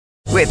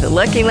With the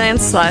Lucky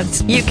Land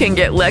Slots, you can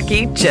get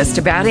lucky just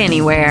about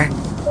anywhere.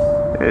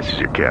 This is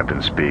your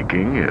captain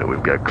speaking.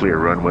 We've got clear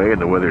runway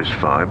and the weather's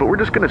fine, but we're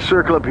just going to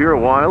circle up here a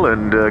while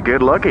and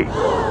get lucky.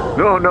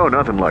 No,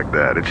 nothing like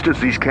that. It's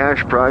just these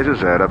cash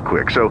prizes add up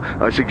quick. So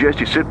I suggest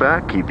you sit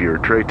back, keep your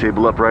tray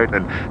table upright,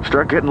 and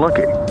start getting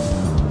lucky.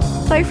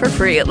 Play for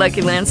free at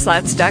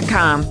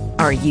LuckyLandSlots.com.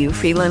 Are you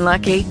feeling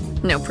lucky?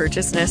 No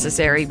purchase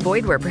necessary.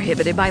 Void where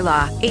prohibited by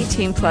law.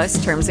 18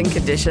 plus terms and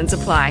conditions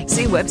apply.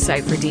 See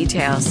website for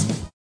details.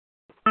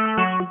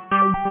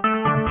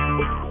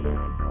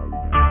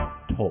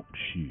 Talk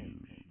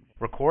shoes.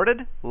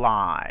 Recorded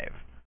live.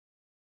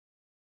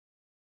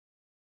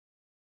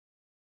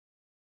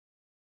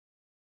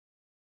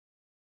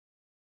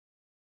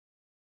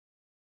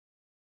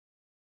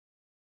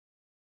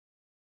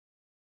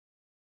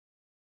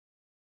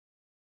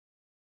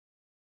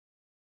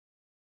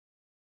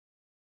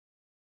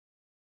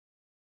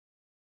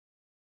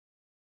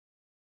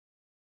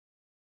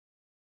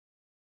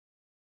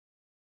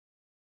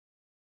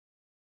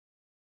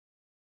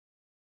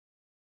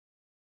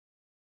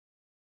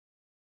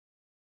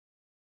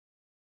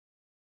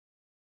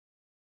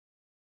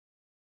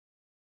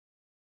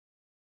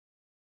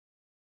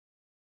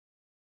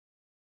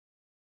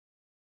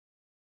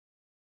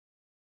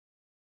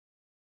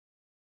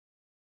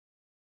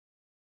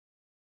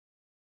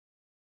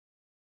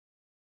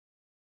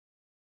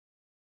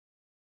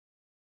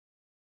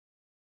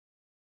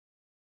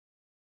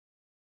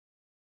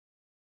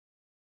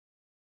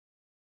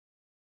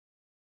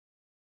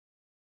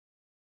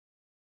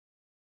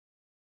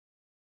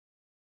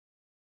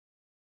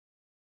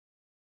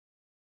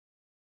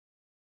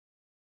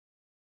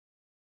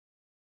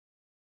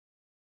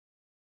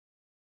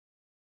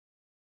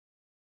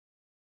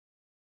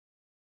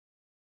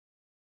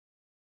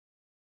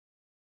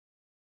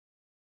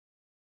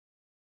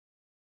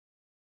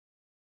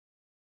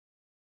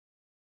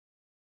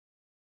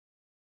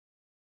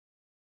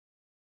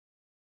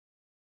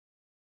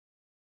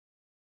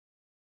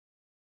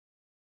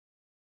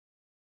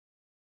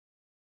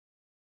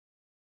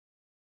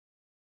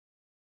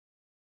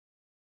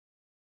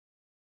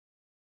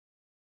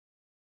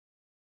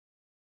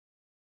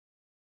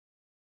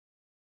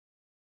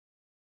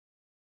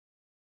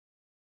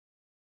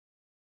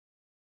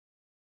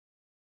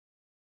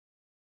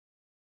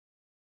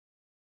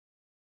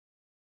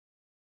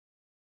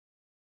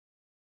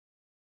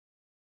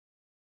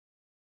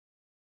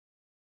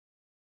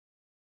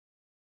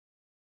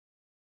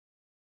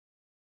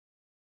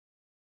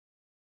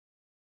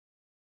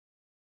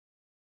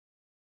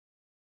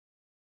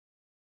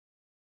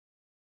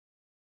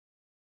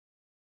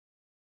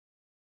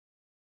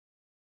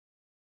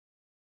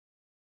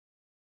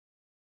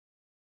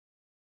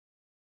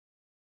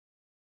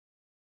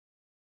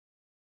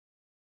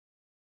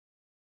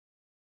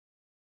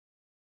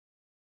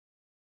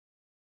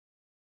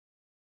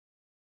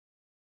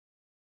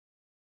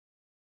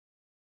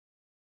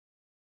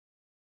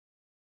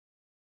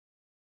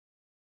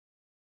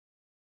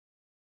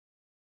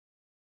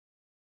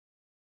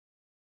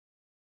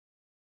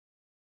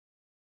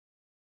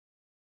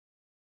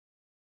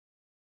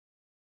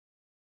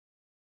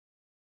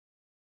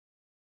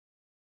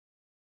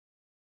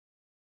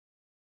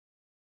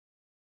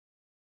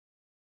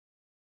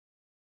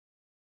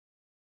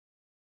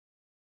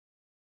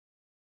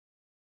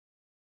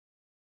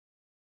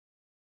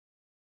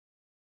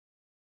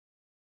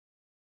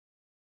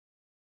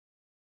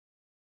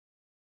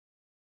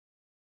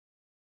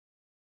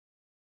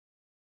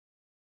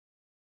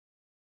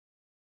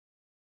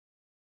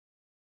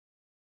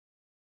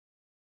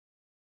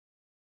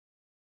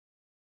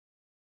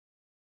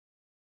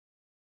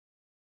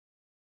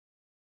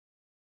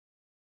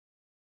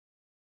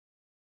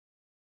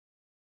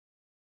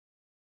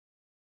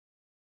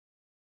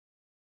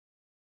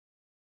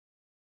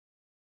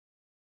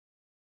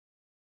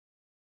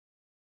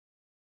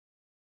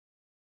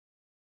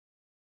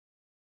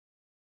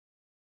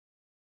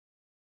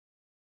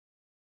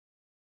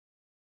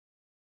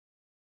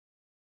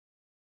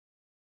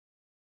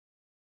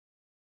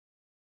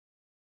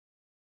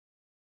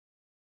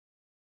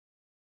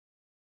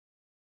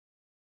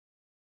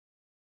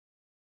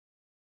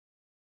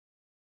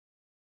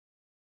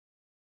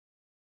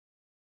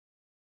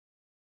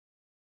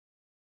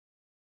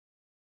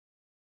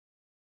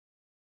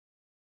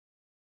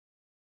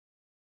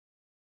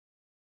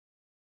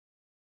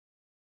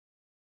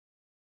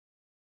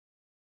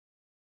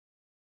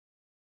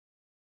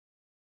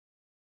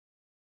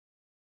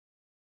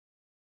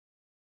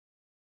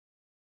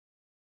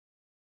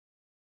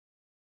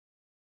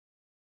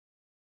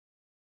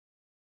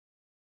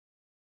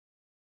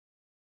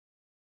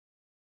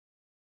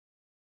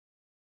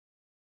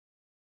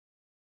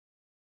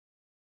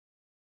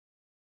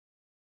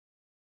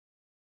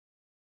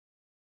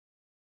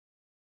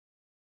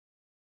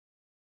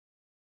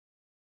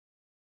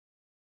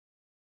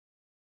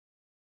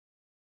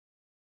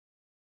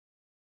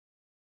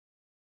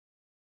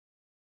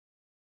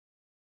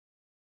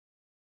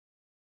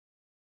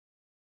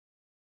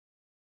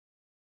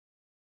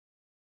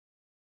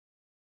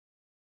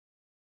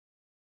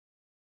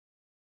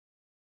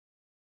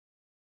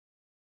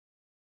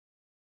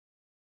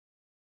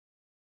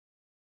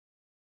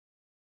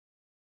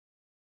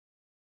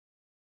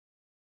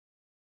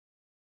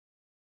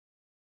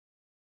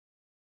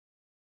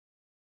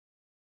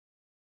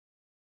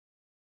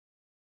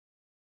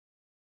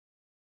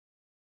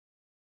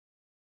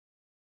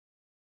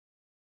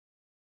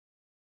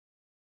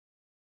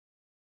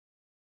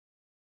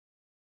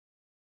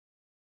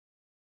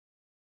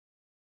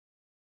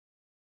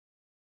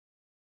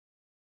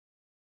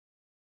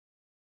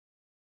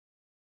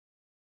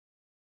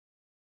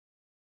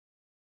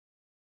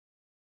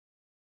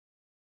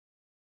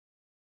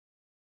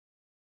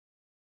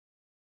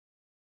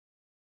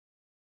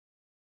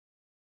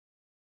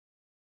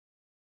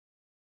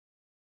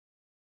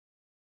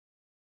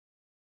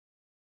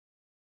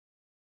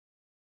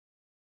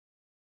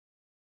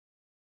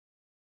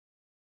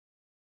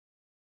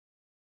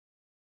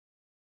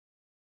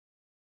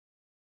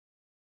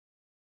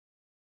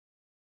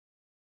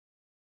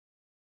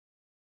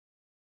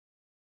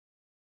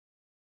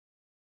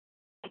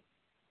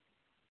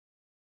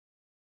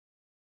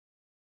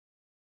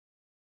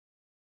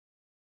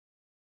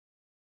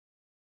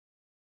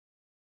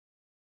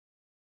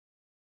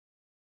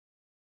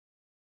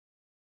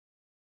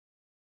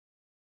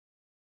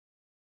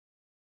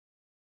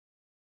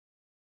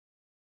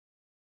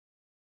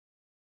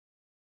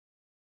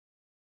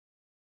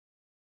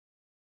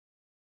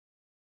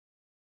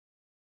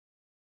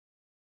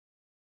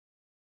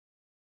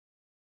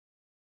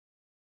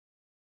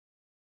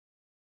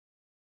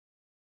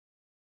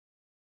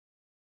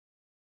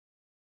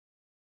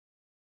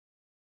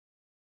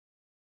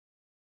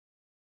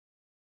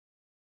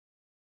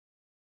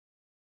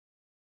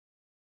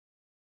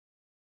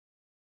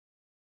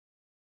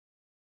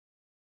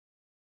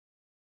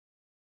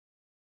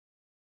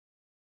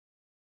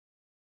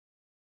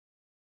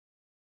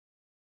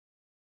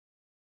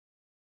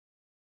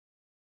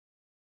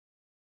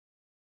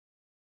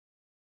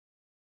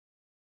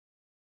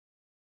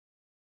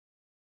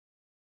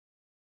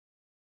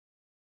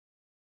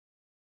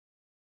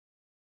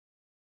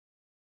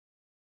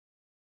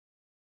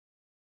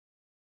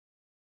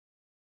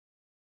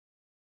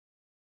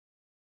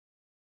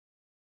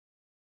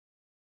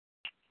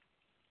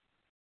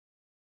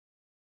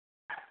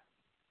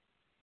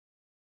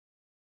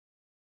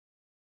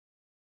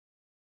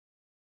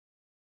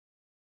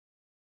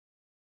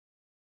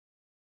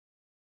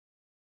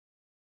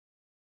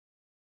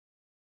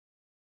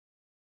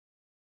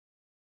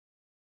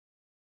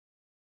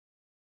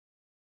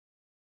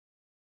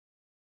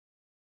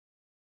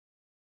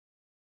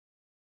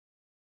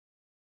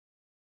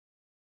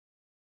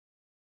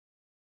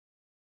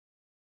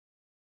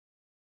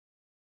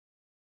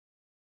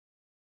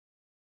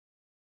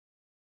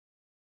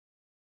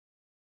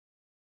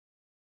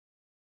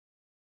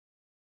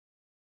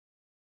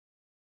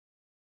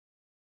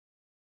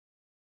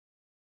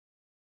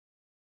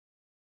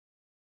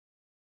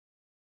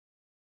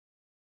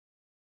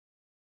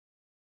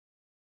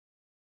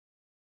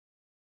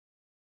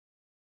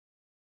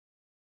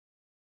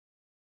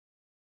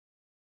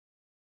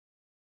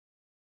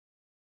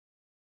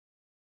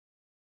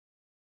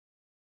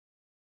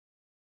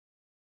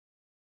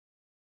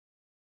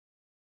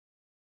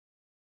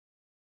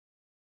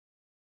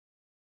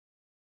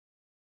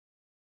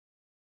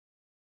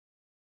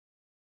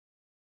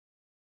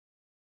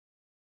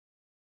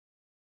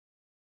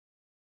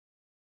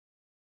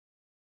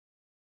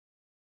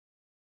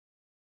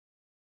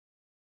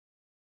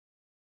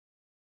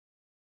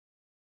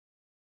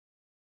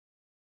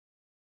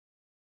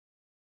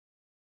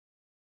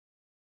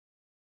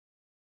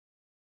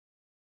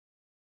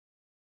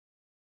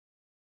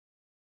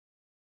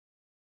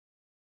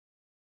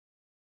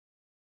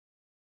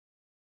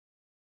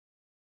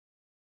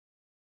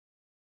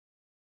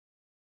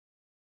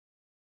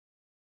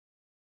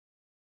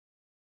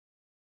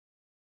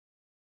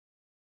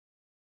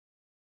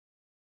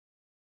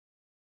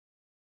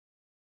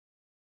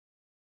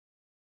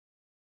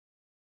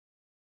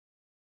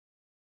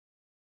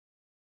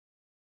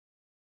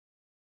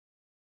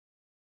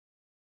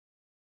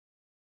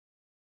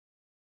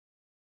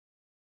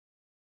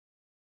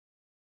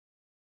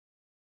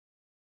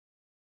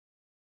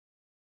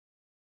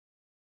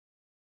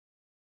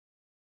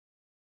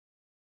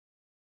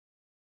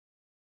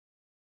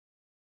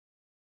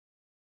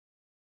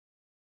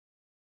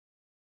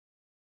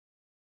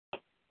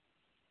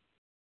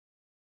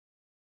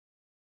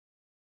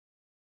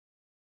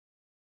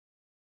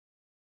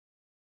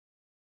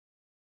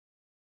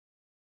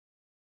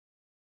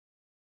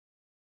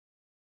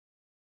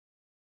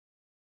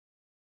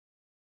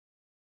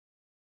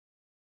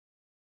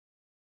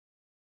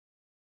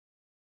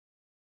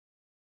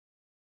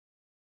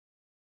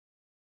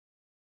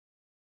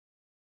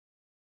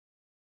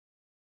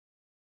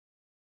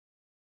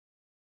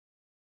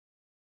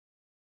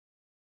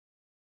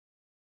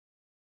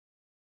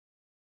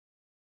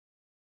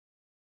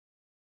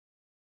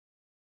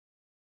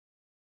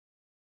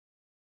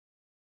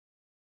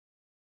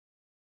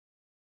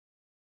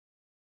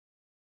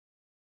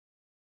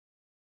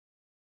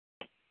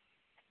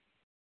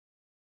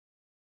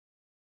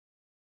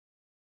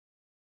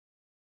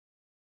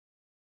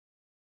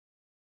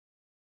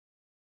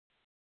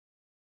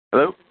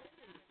 Hello?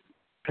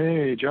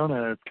 Hey,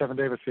 Jonah, it's Kevin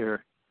Davis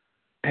here.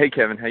 Hey,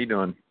 Kevin. How you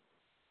doing?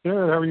 Good,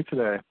 how are you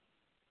today?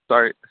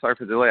 Sorry for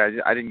the delay.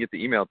 I didn't get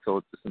the email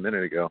till just a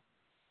minute ago.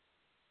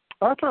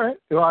 Oh, that's all right.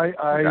 Well,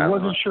 I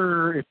wasn't on.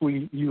 sure if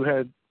you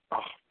had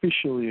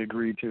officially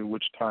agreed to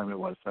which time it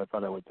was, so I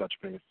thought I would touch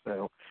base.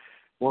 So,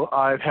 well,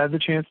 I've had the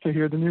chance to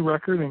hear the new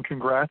record, and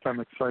congrats. I'm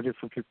excited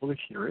for people to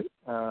hear it.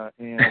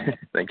 And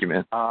Thank you,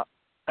 man.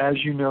 As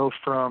you know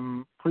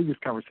from previous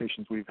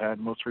conversations we've had,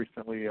 most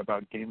recently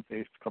about Game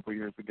Face a couple of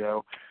years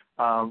ago,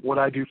 what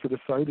I do for the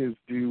site is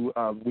do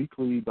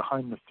weekly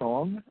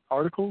behind-the-song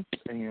articles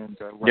and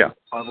write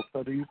Bible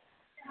studies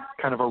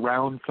kind of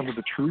around some of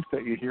the truth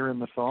that you hear in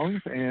the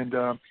songs. And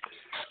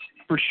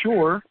for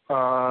sure,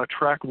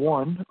 track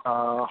one,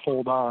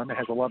 Hold On,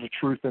 has a lot of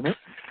truth in it.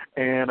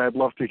 And I'd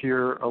love to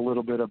hear a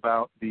little bit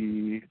about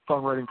the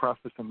songwriting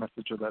process and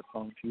message of that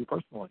song to you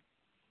personally.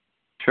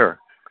 Sure.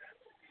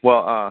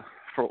 Well,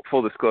 for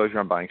full disclosure,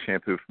 I'm buying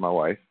shampoo for my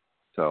wife.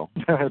 So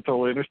I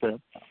totally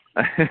understand.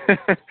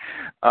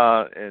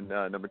 And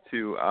number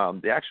two,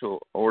 the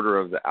actual order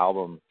of the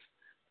album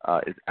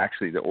is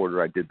actually the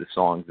order I did the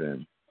songs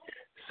in.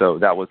 So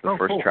that was the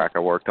first track I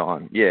worked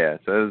on. Yeah,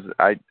 so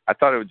I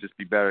thought it would just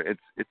be better.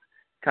 It's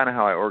kind of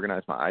how I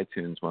organize my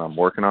iTunes when I'm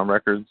working on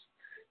records.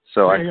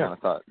 So I kind of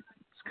thought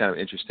it's kind of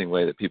an interesting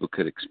way that people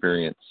could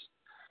experience,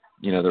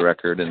 the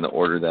record in the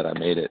order that I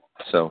made it.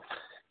 So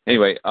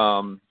anyway,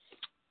 so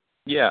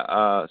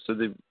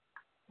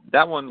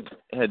that one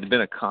had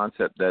been a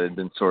concept that had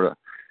been sort of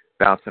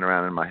bouncing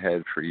around in my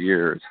head for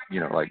years.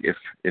 Like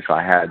if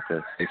I had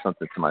to say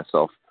something to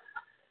myself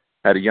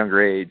at a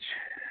younger age,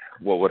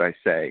 what would I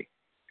say?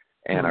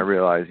 And I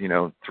realized,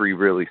 three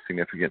really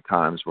significant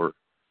times were,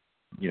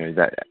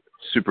 that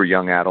super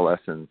young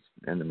adolescence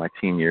and then my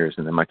teen years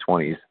and then my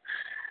 20s.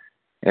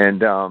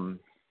 And,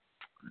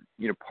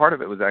 part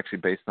of it was actually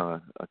based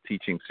on a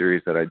teaching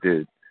series that I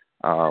did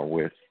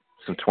with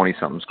some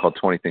 20-somethings called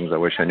 20 Things I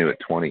Wish I Knew at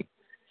 20.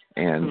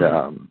 And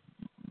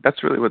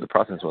that's really what the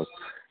process was.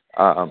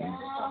 That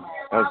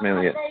was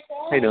mainly it.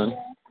 How you doing?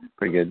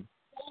 Pretty good.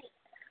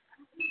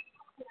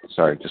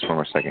 Sorry, just one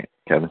more second,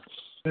 Kevin.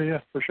 Yeah,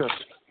 for sure.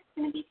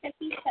 Going to be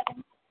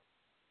 57.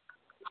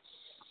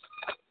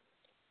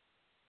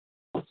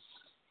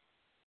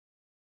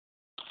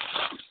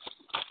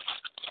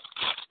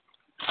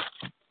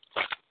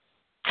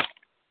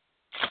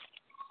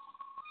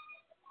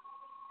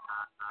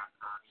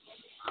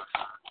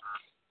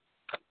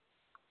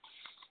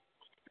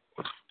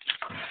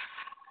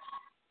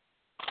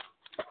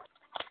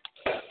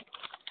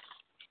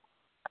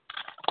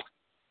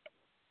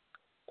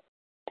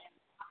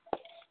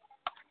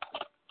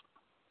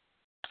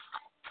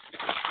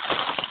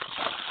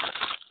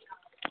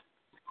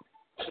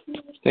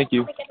 Thank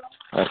you.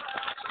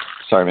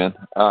 Sorry, man.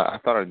 I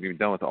thought I'd be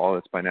done with all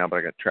this by now, but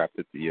I got trapped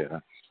at the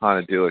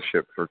Honda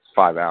dealership for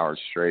 5 hours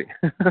straight.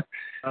 So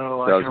I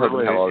was hoping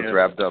to have all this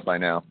wrapped up by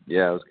now.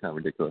 Yeah, it was kind of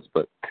ridiculous.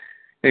 But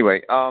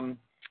anyway,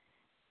 it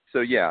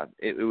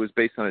was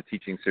based on a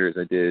teaching series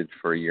I did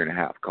for a year and a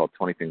half called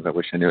 20 Things I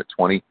Wish I Knew at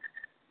 20.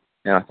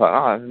 And I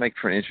thought, that would make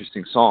for an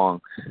interesting song.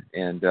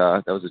 And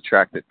that was a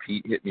track that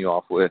Pete hit me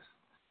off with,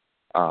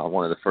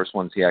 one of the first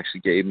ones he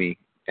actually gave me.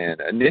 And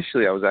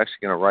initially I was actually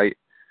going to write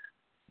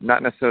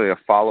not necessarily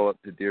a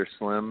follow-up to Dear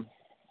Slim,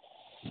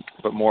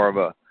 but more of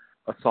a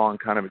song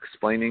kind of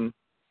explaining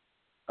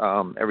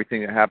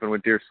everything that happened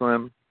with Dear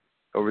Slim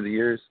over the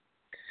years.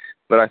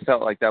 But I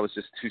felt like that was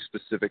just too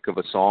specific of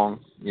a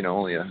song.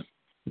 Only a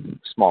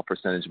small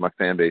percentage of my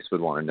fan base would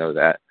want to know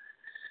that.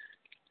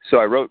 So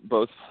I wrote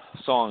both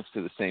songs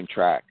to the same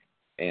track.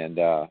 And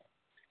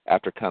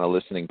after kind of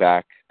listening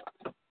back,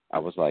 I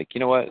was like, you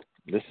know what?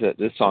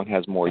 This song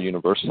has more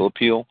universal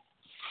appeal,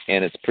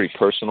 and it's pretty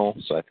personal.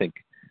 So I think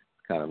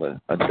kind of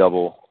a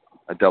double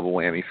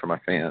whammy for my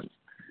fans.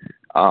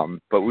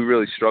 But we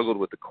really struggled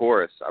with the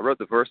chorus. I wrote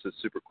the verses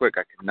super quick.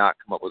 I could not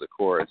come up with a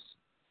chorus.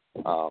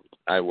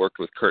 I worked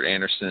with Kurt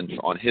Anderson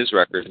on his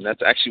record, and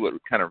that's actually what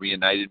kind of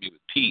reunited me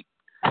with Pete.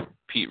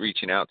 Pete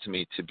reaching out to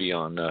me to be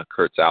on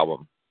Kurt's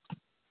album.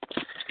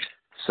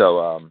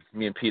 So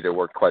me and Pete had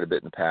worked quite a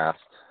bit in the past,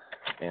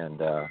 and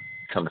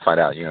come to find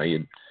out,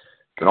 he'd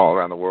been all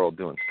around the world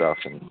doing stuff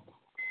and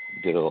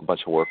did a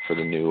bunch of work for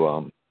the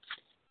new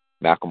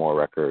Macklemore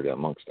record,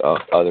 amongst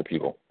other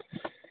people.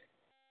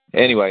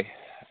 Anyway,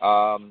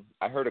 I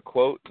heard a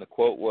quote, and the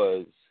quote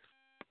was,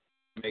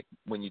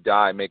 when you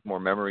die, make more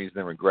memories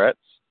than regrets.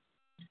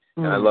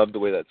 And I loved the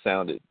way that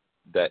sounded,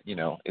 that,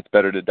 it's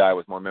better to die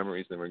with more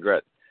memories than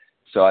regrets.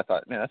 So I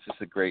thought, man, that's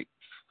just a great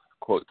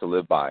quote to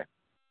live by.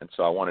 And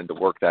so I wanted to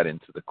work that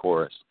into the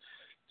chorus.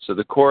 So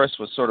the chorus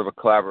was sort of a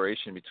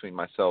collaboration between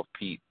myself,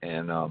 Pete,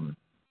 and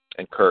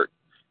Kurt.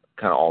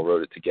 Kind of all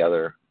wrote it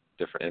together,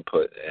 different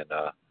input, and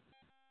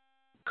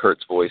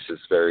Kurt's voice is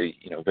very,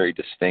 very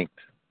distinct.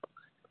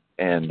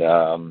 And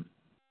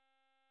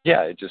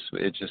it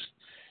just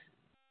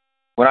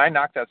when I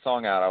knocked that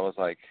song out, I was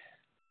like,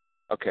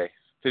 okay,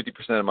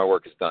 50% of my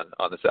work is done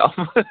on this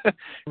album,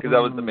 because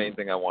that was the main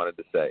thing I wanted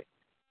to say.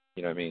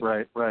 You know what I mean?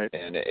 Right.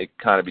 And it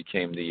kind of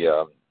became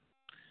the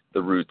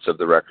the roots of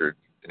the record,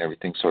 and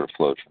everything sort of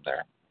flowed from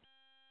there.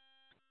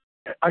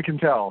 I can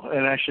tell,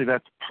 and actually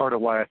that's part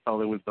of why I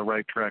felt it was the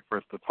right track for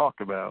us to talk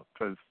about,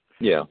 because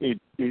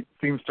it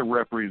seems to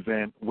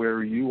represent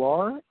where you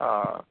are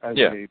as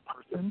a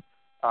person.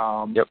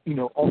 You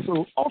know,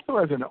 also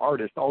as an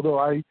artist, although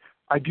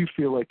I do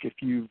feel like if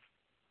you've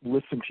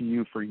listened to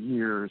you for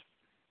years,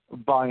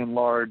 by and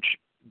large,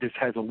 this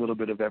has a little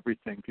bit of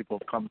everything people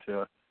have come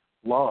to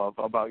love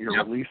about your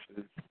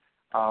releases.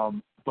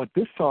 But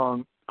this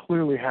song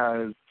clearly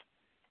has,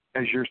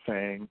 as you're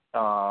saying,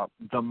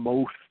 the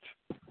most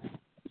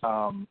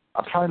kind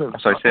of...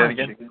 Sorry, say it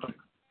again?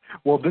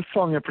 Well, this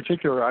song in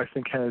particular, I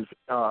think, has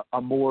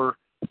a more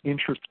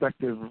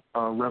introspective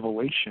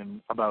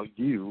revelation about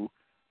you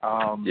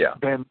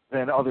than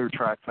other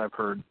tracks I've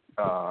heard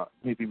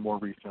maybe more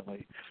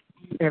recently.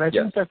 And I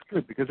think that's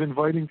good, because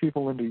inviting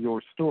people into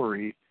your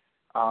story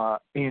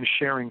and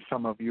sharing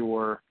some of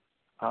your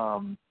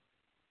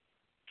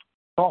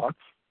thoughts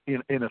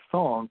in a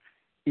song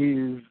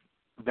is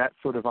that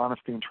sort of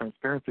honesty and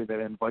transparency that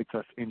invites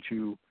us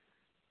into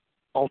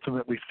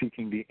ultimately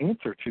seeking the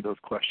answer to those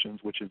questions,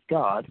 which is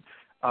God.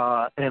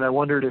 And I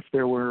wondered if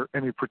there were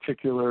any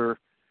particular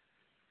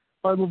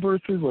Bible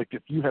verses, like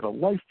if you had a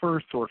life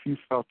verse, or if you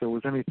felt there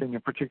was anything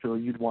in particular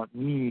you'd want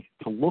me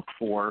to look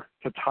for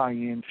to tie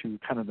into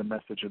kind of the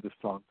message of this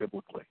song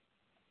biblically.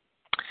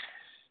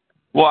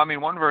 Well, I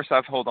mean, one verse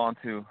I've held on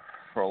to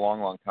for a long,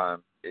 long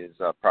time is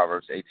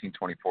Proverbs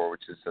 18:24,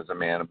 which says, "A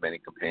man of many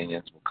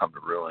companions will come to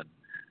ruin,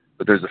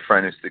 but there's a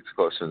friend who sticks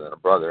closer than a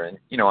brother." And,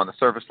 you know, on the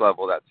surface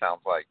level, that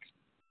sounds like,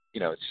 you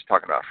know, it's just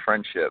talking about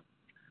friendship.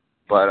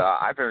 But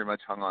I very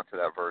much hung on to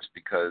that verse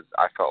because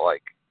I felt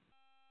like,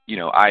 you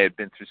know, I had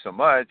been through so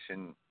much,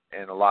 and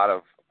a lot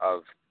of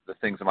the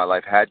things in my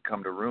life had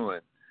come to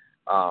ruin.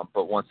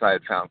 But once I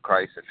had found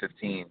Christ at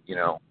 15, you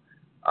know,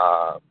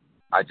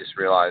 I just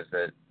realized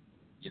that,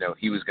 you know,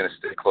 he was going to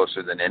stick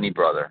closer than any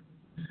brother.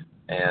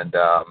 And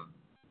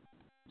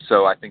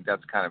so I think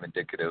that's kind of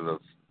indicative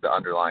of the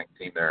underlying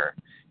theme there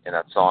in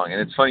that song.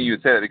 And it's funny you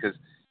would say that because,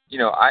 you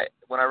know,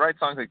 when I write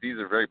songs like these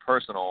that are very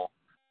personal,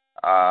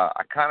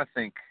 I kind of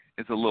think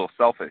it's a little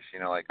selfish, you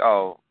know, like,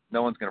 oh,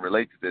 no one's going to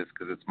relate to this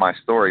because it's my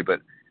story. But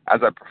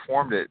as I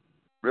performed it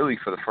really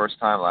for the first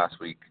time last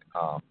week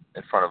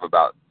in front of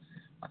about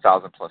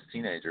 1,000+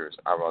 teenagers,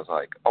 I was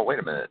like, oh, wait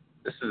a minute,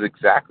 this is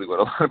exactly what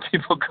a lot of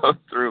people go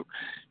through,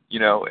 you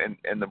know,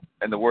 and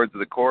the words of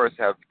the chorus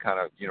have kind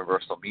of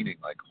universal meaning,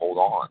 like hold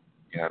on,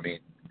 you know what I mean?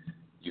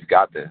 You've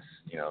got this,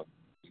 you know,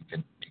 you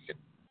can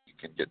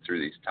get through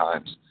these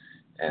times.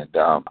 And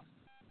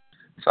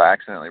so I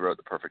accidentally wrote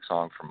the perfect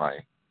song for my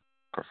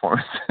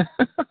performance.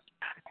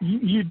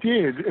 You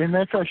did, and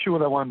that's actually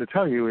what I wanted to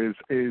tell you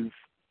is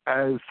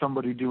as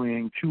somebody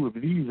doing 2 of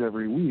these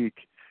every week,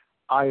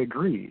 I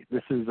agree.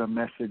 This is a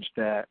message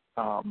that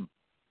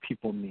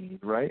people need,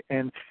 right?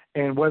 And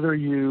whether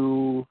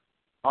you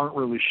aren't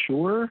really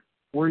sure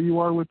where you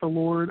are with the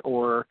Lord,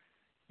 or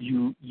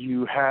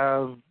you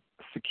have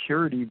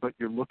security but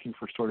you're looking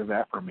for sort of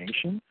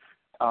affirmation,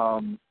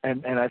 and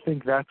I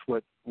think that's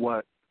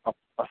what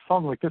a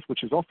song like this,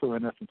 which is also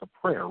in essence a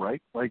prayer,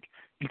 right? Like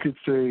you could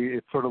say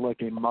it's sort of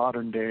like a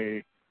modern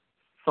day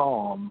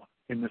psalm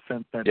in the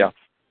sense that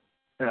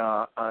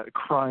it's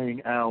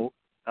crying out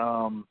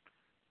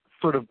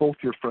sort of both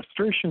your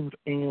frustrations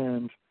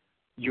and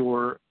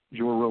your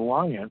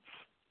reliance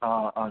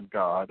on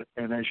God.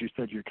 And as you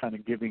said, you're kind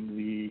of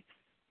giving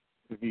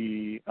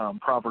the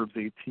Proverbs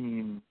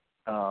 18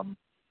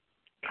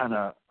 kind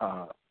of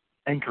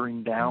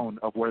anchoring down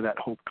of where that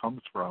hope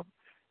comes from.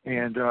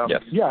 And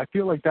I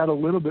feel like that a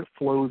little bit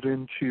flows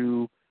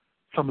into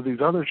some of these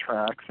other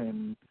tracks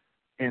and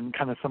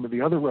kind of some of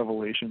the other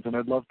revelations. And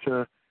I'd love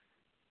to,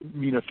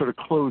 you know, sort of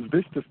close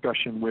this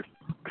discussion with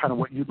kind of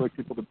what you'd like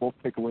people to both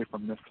take away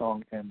from this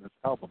song and this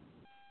album.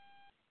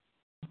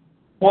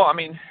 Well, I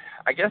mean,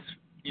 I guess,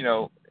 you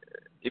know,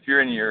 if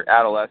you're in your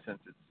adolescence,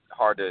 it's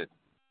hard to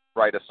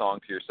write a song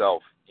to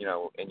yourself, you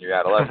know, in your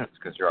adolescence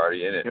because you're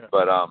already in it. Yeah.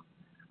 But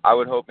I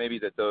would hope maybe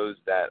that those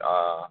that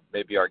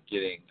maybe are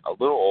getting a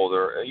little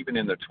older, or even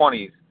in their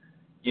 20s,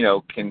 you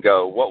know, can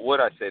go, what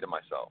would I say to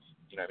myself?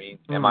 You know what I mean?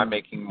 Am I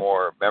making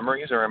more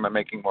memories or am I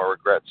making more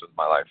regrets with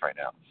my life right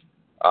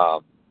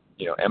now?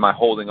 You know, am I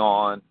holding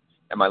on?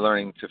 Am I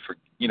learning to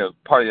you know,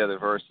 part of the other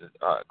verses,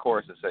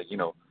 chorus is say, you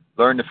know,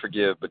 learn to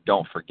forgive but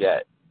don't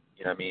forget.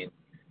 You know what I mean?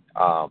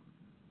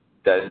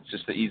 That it's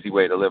just the easy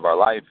way to live our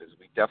life is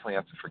we definitely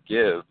have to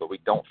forgive, but we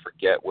don't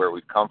forget where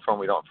we've come from.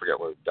 We don't forget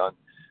what we've done.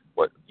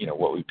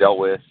 What we've dealt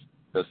with.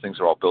 Those things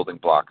are all building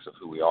blocks of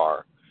who we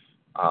are.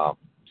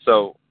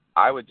 So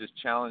I would just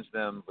challenge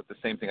them with the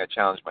same thing I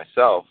challenged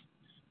myself,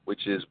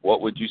 which is,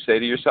 what would you say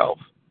to yourself,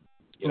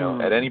 you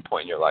know, at any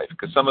point in your life?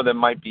 Because some of them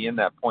might be in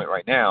that point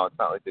right now. It's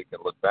not like they can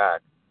look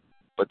back,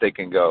 but they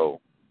can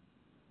go,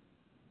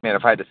 man,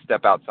 if I had to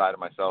step outside of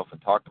myself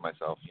and talk to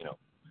myself, you know,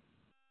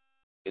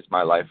 is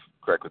my life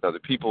correct with other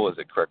people? Is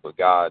it correct with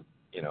God?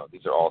 You know,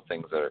 these are all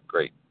things that are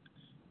great,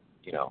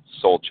 you know,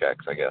 soul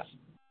checks, I guess.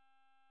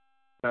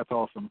 That's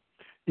awesome.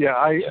 Yeah,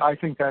 I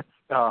think that's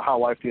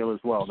how I feel as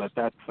well,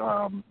 that's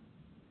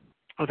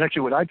That's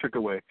actually what I took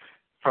away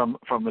from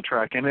the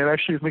track, and it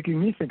actually is making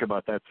me think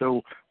about that.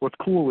 So what's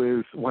cool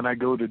is when I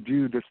go to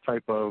do this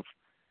type of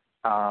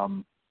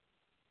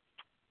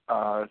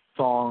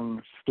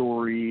song,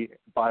 story,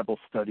 Bible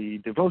study,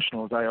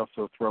 devotionals, I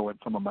also throw in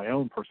some of my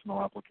own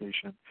personal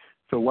application.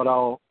 So what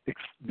I'll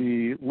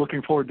be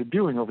looking forward to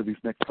doing over these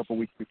next couple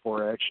weeks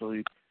before I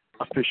actually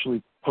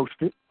officially post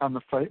it on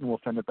the site, and we'll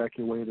send it back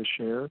your way to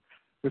share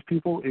with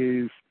people,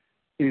 is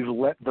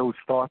let those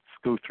thoughts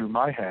go through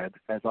my head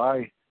as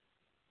I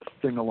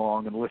sing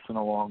along and listen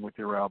along with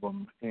your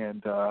album,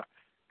 and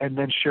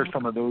then share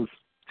some of those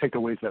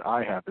takeaways that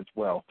I have as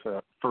well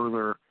to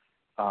further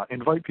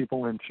invite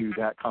people into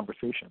that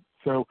conversation.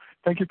 So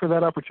thank you for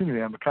that opportunity.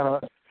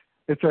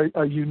 It's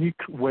a unique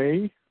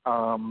way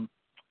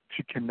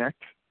to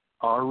connect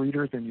our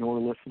readers and your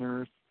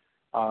listeners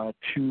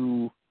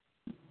to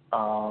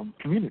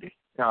community.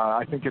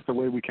 I think it's a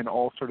way we can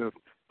all sort of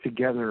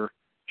together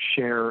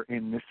share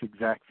in this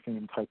exact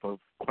same type of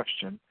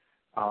question.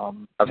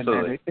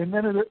 Absolutely. And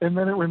then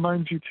it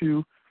reminds you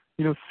to,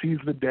 seize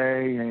the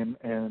day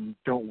and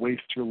don't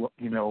waste your,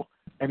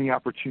 any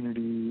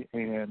opportunity,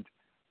 and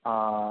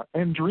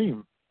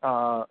dream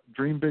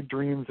big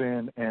dreams,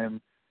 and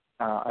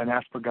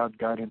ask for God's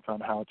guidance on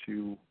how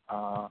to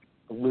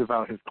live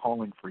out His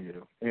calling for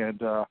you.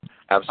 And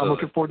I'm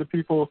looking forward to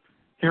people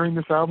hearing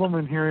this album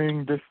and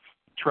hearing this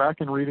track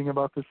and reading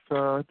about this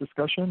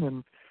discussion.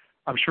 And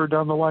I'm sure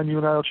down the line you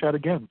and I will chat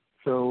again.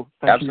 So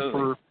thank you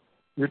for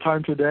your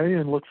time today,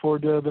 and look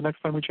forward to the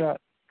next time we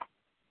chat.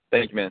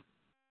 Thank you, man.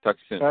 Talk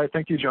to you soon. All right,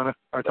 thank you, Jonah.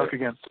 All right, talk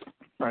again.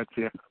 All right,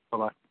 see ya.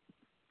 Bye-bye.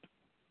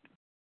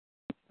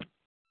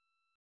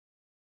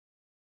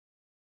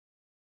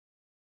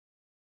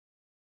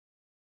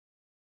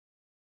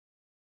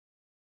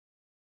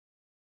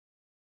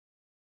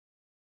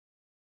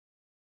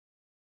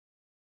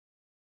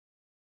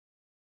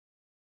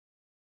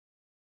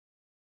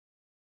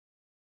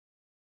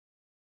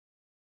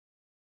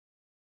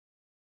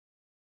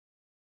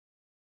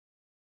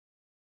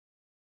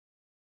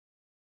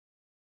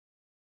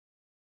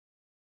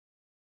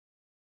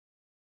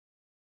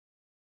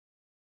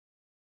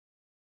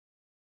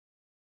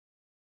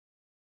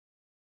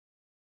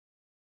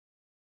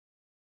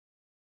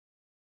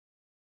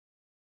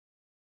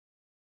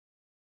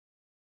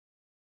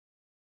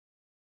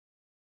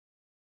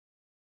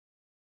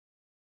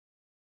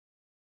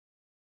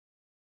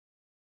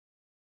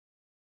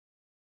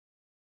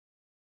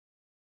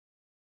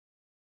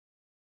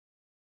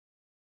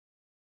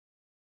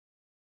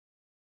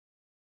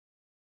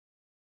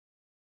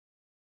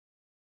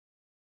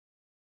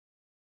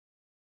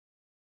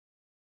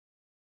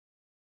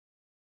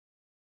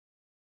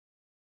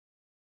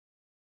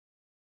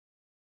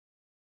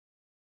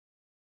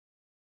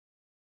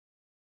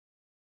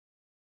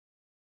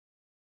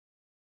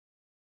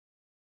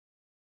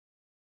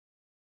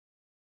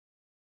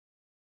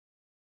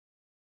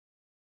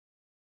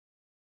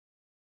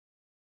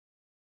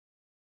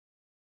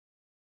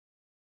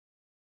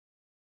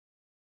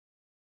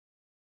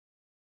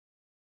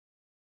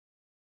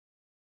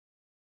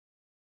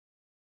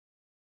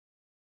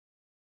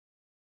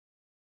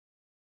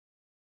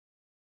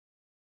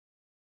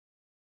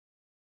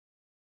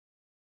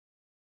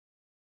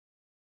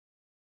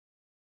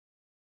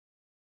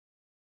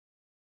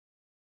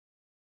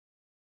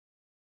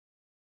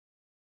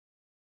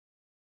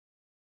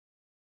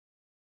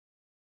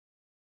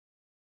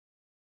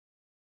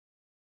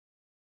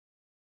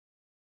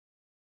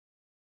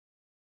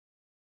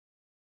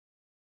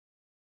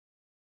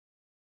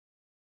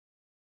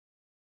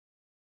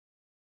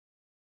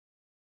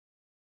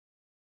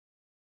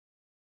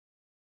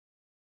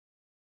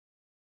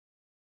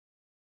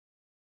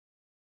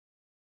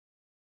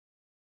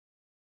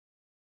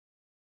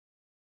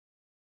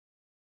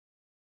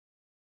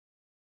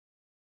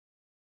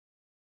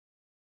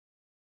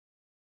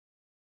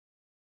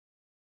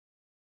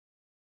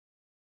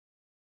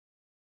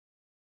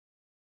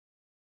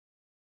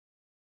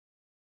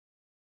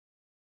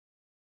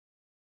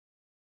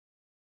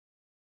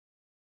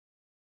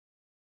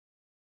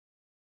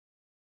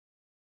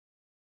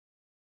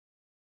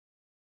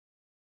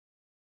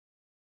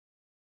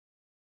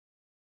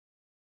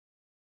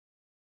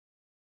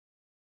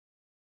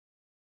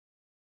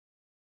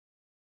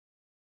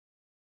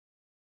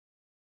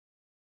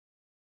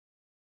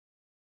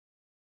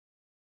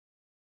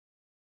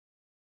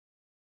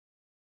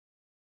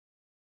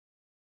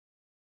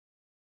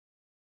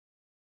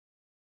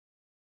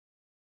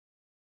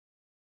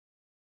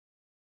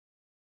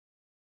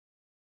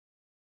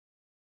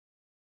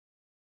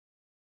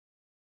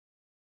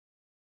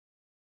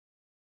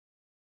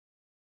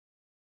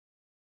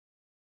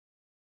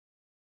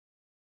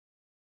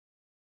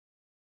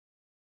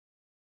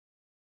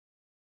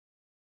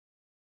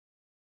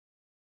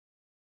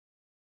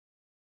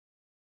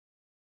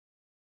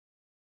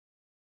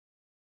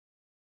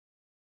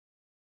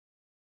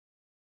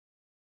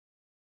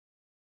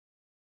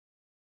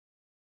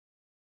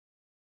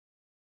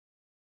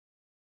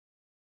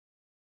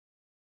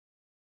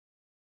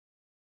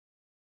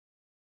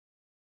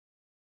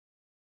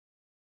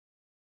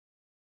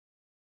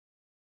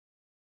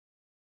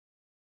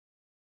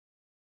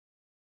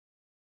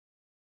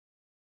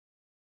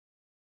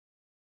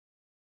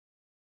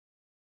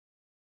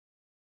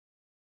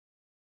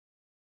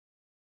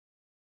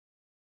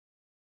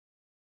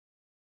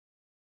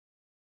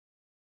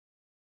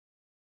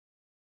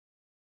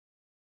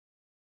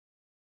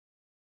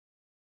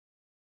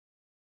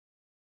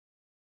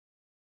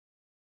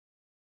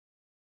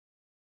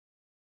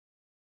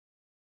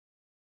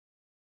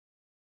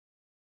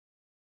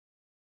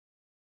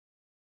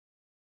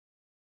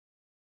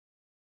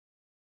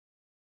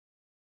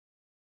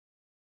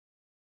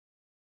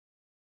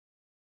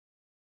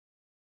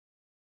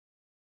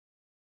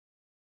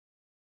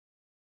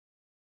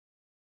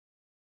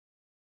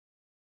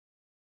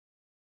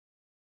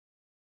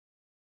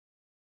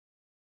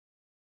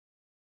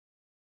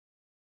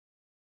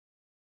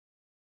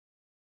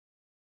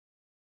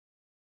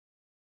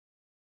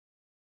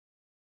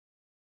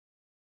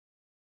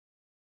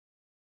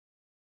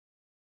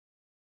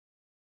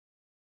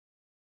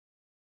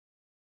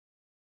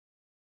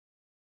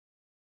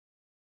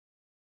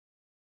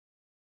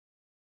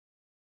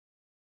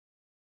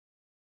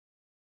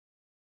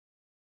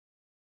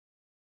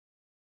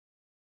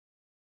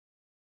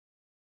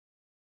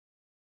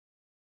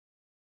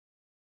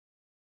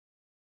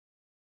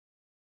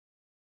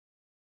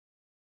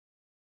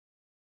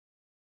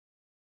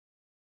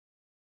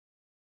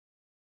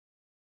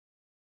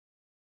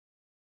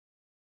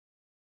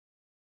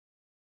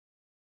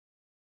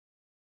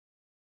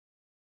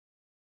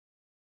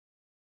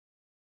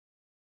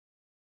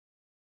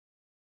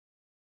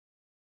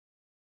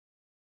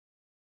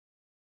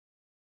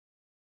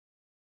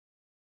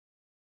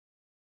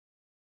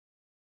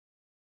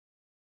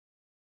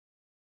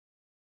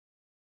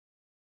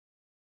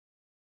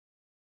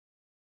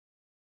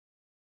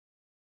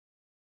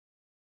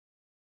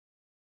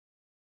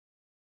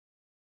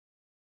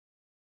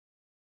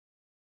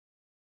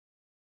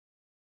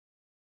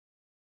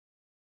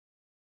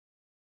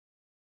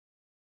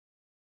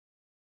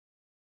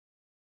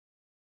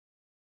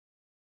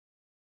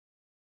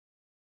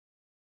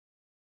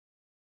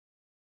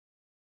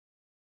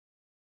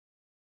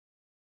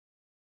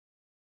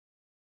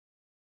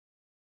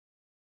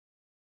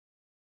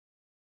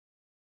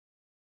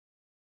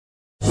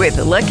 With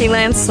the Lucky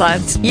Land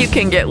Slots, you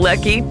can get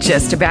lucky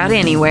just about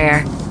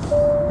anywhere.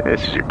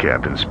 This is your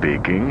captain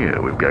speaking.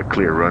 We've got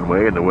clear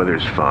runway and the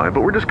weather's fine,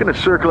 but we're just going to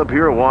circle up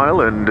here a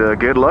while and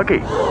get lucky.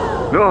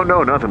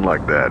 No, nothing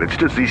like that. It's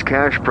just these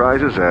cash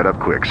prizes add up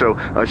quick. So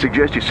I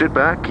suggest you sit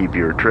back, keep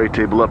your tray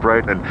table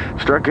upright, and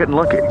start getting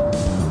lucky.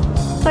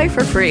 Play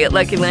for free at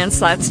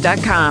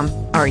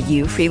LuckyLandSlots.com. Are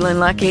you feeling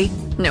lucky?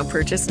 No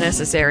purchase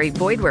necessary.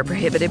 Void where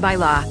prohibited by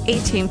law.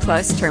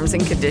 18+ terms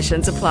and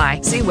conditions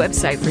apply. See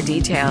website for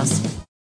details.